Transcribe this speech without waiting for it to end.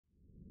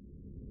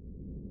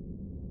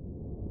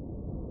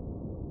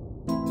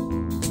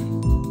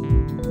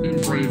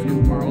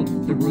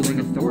the ruling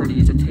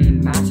authorities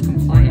attain mass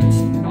compliance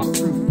not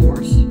through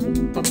force,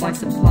 but by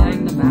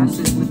supplying the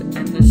masses with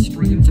endless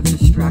streams of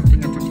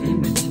distracting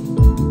entertainment,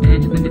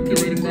 and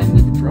manipulating them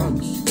with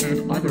drugs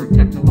and other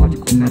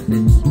technological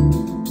methods.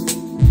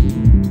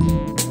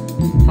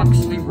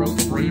 Huxley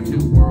wrote Brave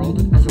New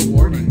World as a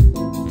warning.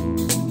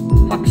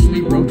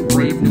 Huxley wrote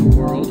Brave New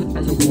World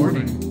as a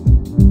warning.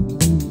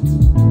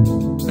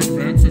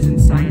 Advances in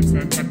science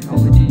and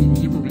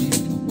technology, he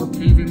believed, were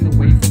paving the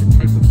way for the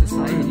type of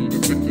society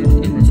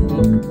depicted in this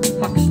book.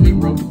 Huxley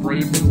wrote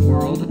Brave New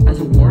World as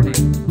a warning.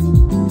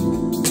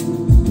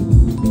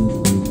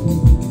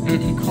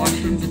 And he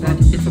cautioned that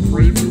if a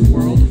Brave New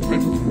World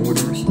type of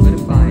order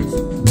solidifies,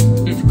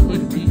 it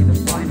could be the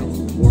final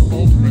or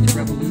ultimate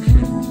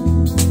revolution.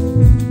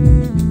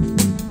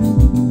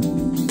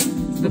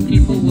 The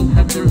people will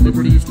have their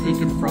liberties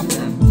taken from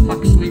them.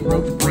 Huxley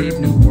wrote Brave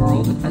New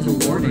World as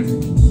a warning.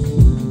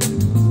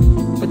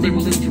 But they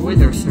will enjoy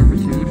their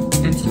servitude,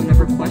 and so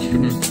never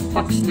question it.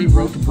 Huxley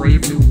wrote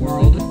Brave New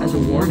World as a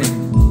warning.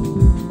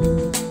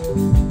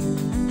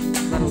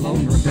 Let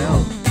alone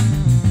rebel.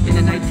 In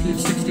a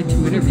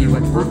 1962 interview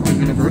at Berkeley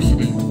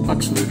University,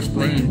 Huxley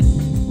explained,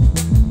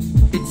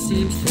 "It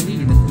seems to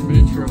me that the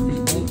nature of the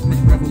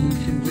ultimate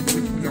revolution with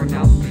which we are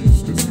now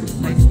faced is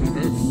precisely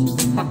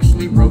this."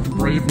 Huxley wrote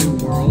Brave New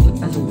World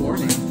as a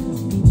warning.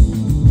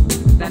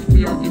 That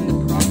we are in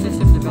the process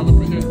of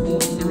developing a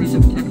whole series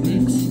of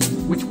techniques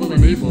which will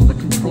enable the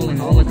controlling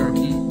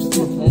oligarchy,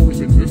 who have always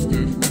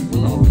existed and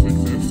will always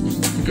exist,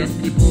 to get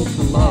people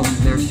to love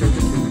their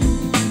servitude.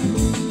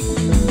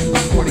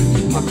 According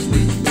to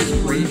Huxley, this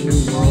Brave New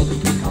World of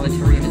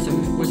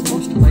totalitarianism was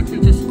most likely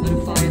to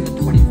solidify in the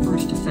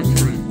 21st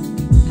century.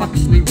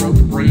 Huxley wrote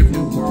Brave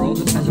New World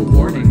as a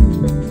warning.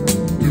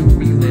 Do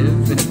we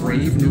live in a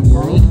brave new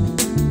world?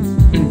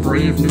 In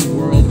Brave New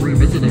World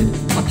Revisited,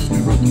 Huxley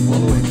wrote the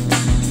following.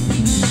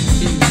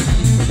 In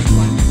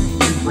 1931,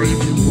 when Brave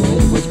New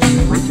World was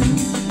being written,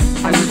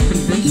 I was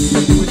convinced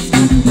that there was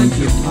still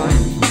plenty of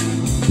time.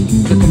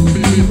 The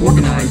completely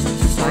organized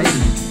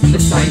society, the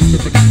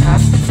scientific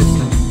caste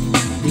system,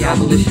 the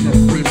abolition of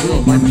free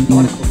will by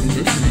methodical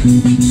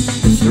conditioning,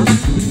 the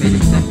servitude made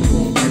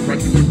acceptable by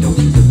regular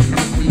doses of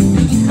chemically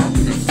induced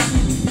happiness.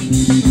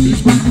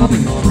 These were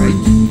coming, all right,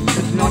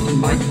 but not in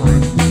my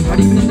time, not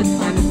even in the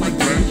time of my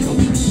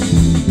grandchildren.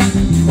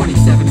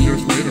 27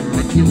 years later,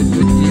 I feel a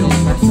good deal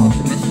less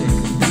optimistic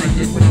than I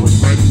did when I was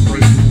writing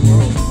Brave New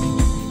World.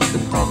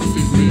 The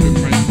prophecies made in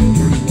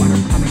 1931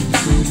 are coming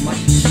true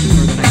much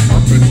sooner than I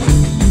thought they would.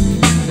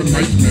 The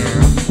nightmare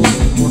of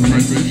total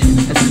organization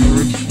has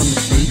emerged from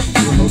the safe,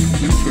 remote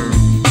future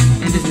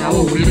and is now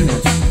awaiting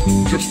us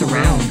just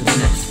around the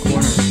next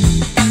corner.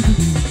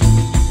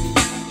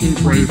 In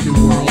Brave New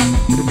World,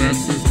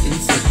 advances in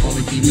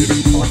psychology made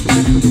it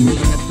possible for the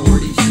ruling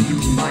authorities to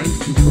use mind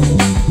control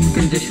to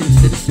condition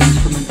citizens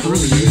from an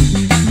early age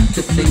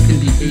to think and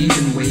behave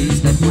in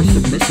ways that were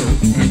submissive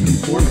and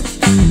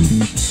conformist.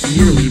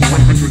 Nearly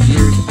 100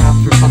 years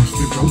after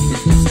Huxley wrote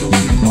his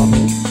dystopian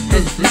novel,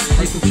 has this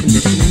type of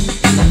conditioning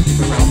left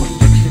the realm of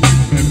fiction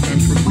and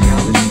entered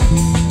reality?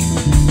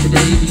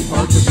 Today, the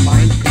art of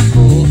mind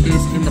control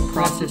is in the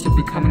process of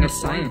becoming a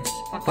science.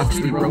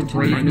 Huxley wrote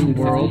Brave New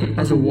World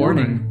as a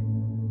warning.